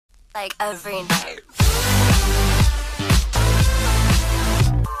like every night.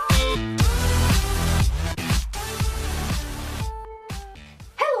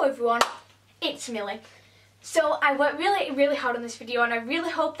 Hello everyone, it's Millie. So I worked really hard on this video and I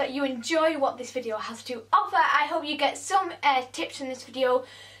really hope that you enjoy what this video has to offer. I hope you get some tips from this video.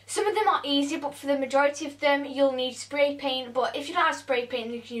 Some of them are easy, but for the majority of them you'll need spray paint. But if you don't have spray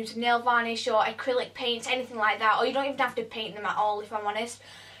paint, you can use nail varnish or acrylic paints, anything like that, or you don't even have to paint them at all, if I'm honest.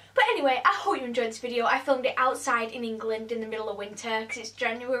 But anyway, I hope you enjoyed this video. I filmed it outside in England in the middle of winter because it's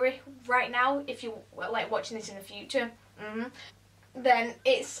January right now, if you like watching this in the future. Then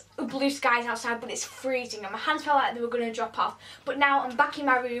it's blue skies outside, but it's freezing and my hands felt like they were going to drop off. But now I'm back in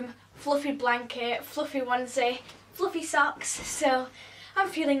my room, fluffy blanket, fluffy onesie, fluffy socks, so I'm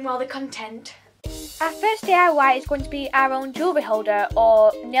feeling rather content. Our first DIY is going to be our own jewellery holder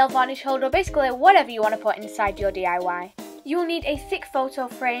or nail varnish holder, basically whatever you want to put inside your DIY. You will need a thick photo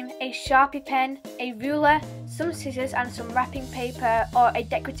frame, a Sharpie pen, a ruler, some scissors and some wrapping paper, or a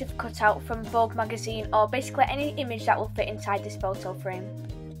decorative cutout from Vogue magazine, or basically any image that will fit inside this photo frame.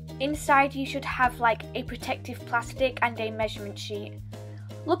 Inside you should have like a protective plastic and a measurement sheet.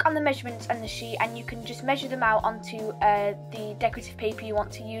 Look on the measurements and the sheet and you can just measure them out onto the decorative paper you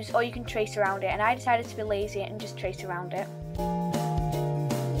want to use, or you can trace around it, and I decided to be lazy and just trace around it.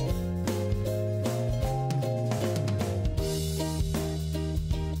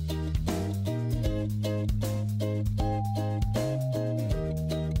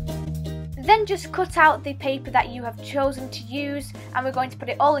 Then just cut out the paper that you have chosen to use and we're going to put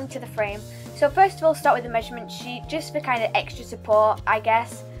it all into the frame. So first of all, start with the measurement sheet just for kind of extra support, I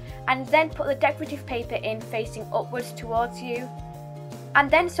guess, and then put the decorative paper in facing upwards towards you, and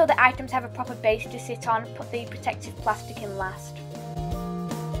then so the items have a proper base to sit on, put the protective plastic in last.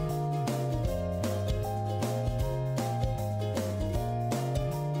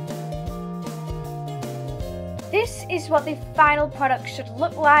 This is what the final product should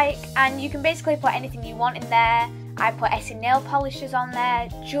look like, and you can basically put anything you want in there. I put Essie nail polishes on there,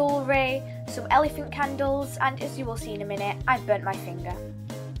 jewellery, some elephant candles, and as you will see in a minute, I burnt my finger.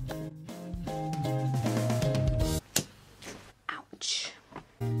 Ouch.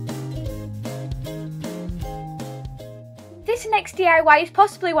 This next DIY is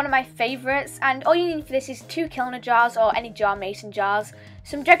possibly one of my favourites, and all you need for this is 2 Canon jars or any jar mason jars,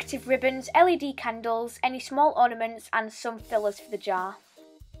 some decorative ribbons, LED candles, any small ornaments and some fillers for the jar.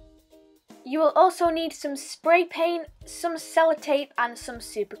 You will also need some spray paint, some sellotape and some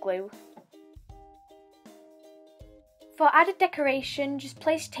super glue. For added decoration, just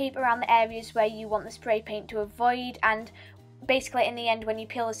place tape around the areas where you want the spray paint to avoid, and basically in the end when you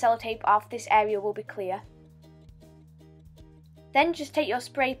peel the sellotape off, this area will be clear. Then just take your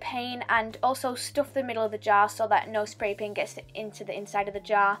spray paint and also stuff the middle of the jar so that no spray paint gets into the inside of the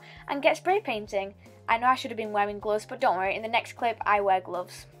jar, and get spray painting. I know I should have been wearing gloves, but don't worry, in the next clip I wear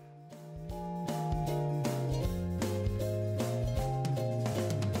gloves.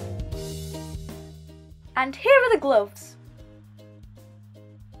 And here are the gloves.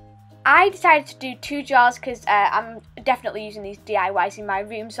 I decided to do 2 jars because I'm definitely using these DIYs in my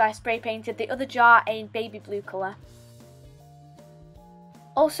room, so I spray painted the other jar a baby blue colour.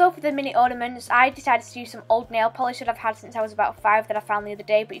 Also for the mini ornaments, I decided to use some old nail polish that I've had since I was about 5 that I found the other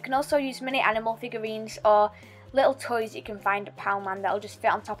day, but you can also use mini animal figurines or little toys that you can find at Poundland that'll just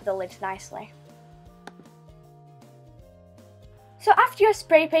fit on top of the lid nicely. So after you've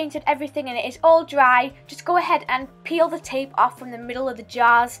spray painted everything and it is all dry, just go ahead and peel the tape off from the middle of the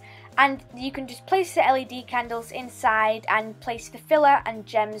jars, and you can just place the LED candles inside and place the filler and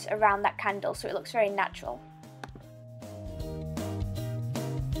gems around that candle so it looks very natural.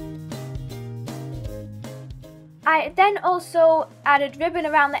 I then also added ribbon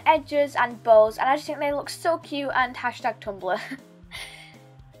around the edges and bows, and I just think they look so cute, and hashtag Tumblr.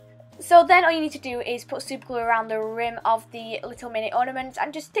 So then all you need to do is put super glue around the rim of the little mini ornaments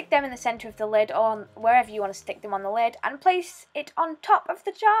and just stick them in the centre of the lid or wherever you want to stick them on the lid, and place it on top of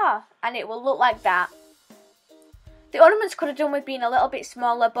the jar and it will look like that. The ornaments could have done with being a little bit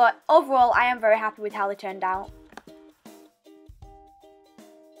smaller, but overall I am very happy with how they turned out.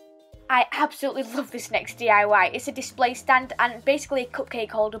 I absolutely love this next DIY. It's a display stand and basically a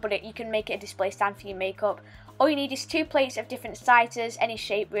cupcake holder, but you can make it a display stand for your makeup. All you need is 2 plates of different sizes, any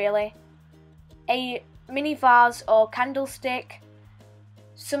shape really, a mini vase or candlestick,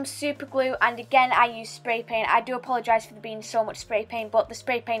 some super glue, and again I use spray paint. I do apologise for there being so much spray paint, but the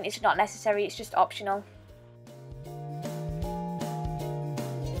spray paint is not necessary, it's just optional.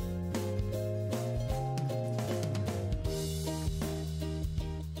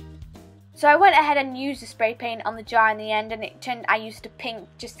 So I went ahead and used the spray paint on the jar in the end, and I used a pink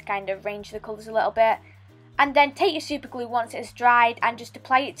just to kind of range the colours a little bit. And then take your super glue once it's dried and just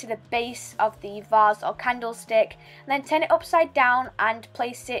apply it to the base of the vase or candlestick, and then turn it upside down and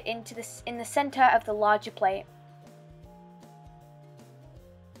place it in the centre of the larger plate.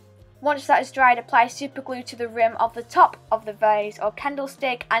 Once that is dried, apply super glue to the rim of the top of the vase or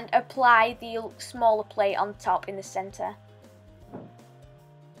candlestick and apply the smaller plate on top in the centre.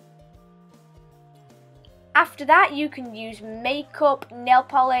 After that, you can use makeup, nail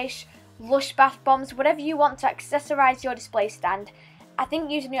polish, Lush bath bombs, whatever you want to accessorise your display stand. I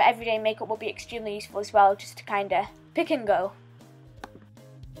think using your everyday makeup will be extremely useful as well, just to kind of pick and go.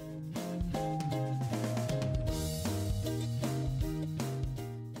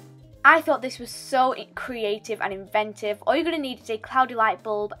 I thought this was so creative and inventive. All you're going to need is a cloudy light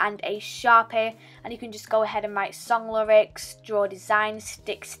bulb and a Sharpie, and you can just go ahead and write song lyrics, draw designs,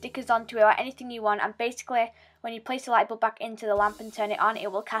 stick stickers onto it, or anything you want, and basically when you place the light bulb back into the lamp and turn it on,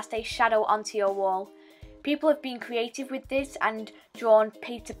 it will cast a shadow onto your wall. People have been creative with this and drawn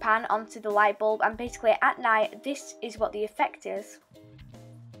Peter Pan onto the light bulb, and basically at night this is what the effect is.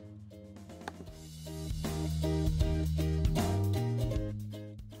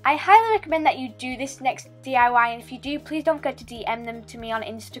 I highly recommend that you do this next DIY, and if you do, please don't forget to DM them to me on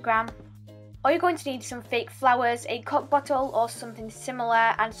Instagram. All you're going to need is some fake flowers, a Coke bottle or something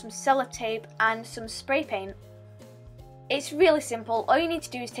similar, and some sellotape and some spray paint. It's really simple. All you need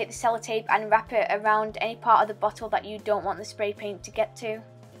to do is take the sellotape and wrap it around any part of the bottle that you don't want the spray paint to get to.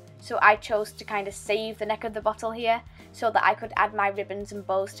 So I chose to kind of save the neck of the bottle here so that I could add my ribbons and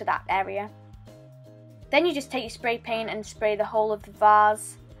bows to that area. Then you just take your spray paint and spray the whole of the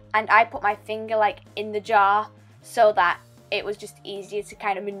vase, and I put my finger like in the jar so that it was just easier to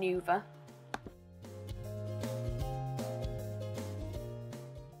kind of maneuver.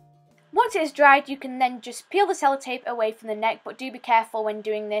 Once it is dried, you can then just peel the sellotape away from the neck, but do be careful when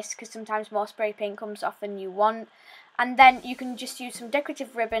doing this because sometimes more spray paint comes off than you want. And then you can just use some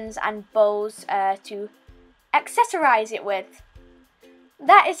decorative ribbons and bows to accessorise it with.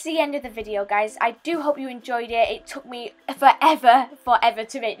 That is the end of the video, guys. I do hope you enjoyed it. It took me forever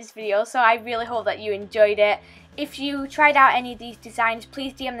to make this video, so I really hope that you enjoyed it. If you tried out any of these designs,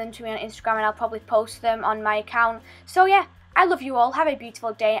 please DM them to me on Instagram and I'll probably post them on my account. So yeah, I love you all. Have a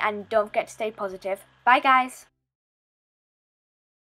beautiful day and don't forget to stay positive. Bye, guys.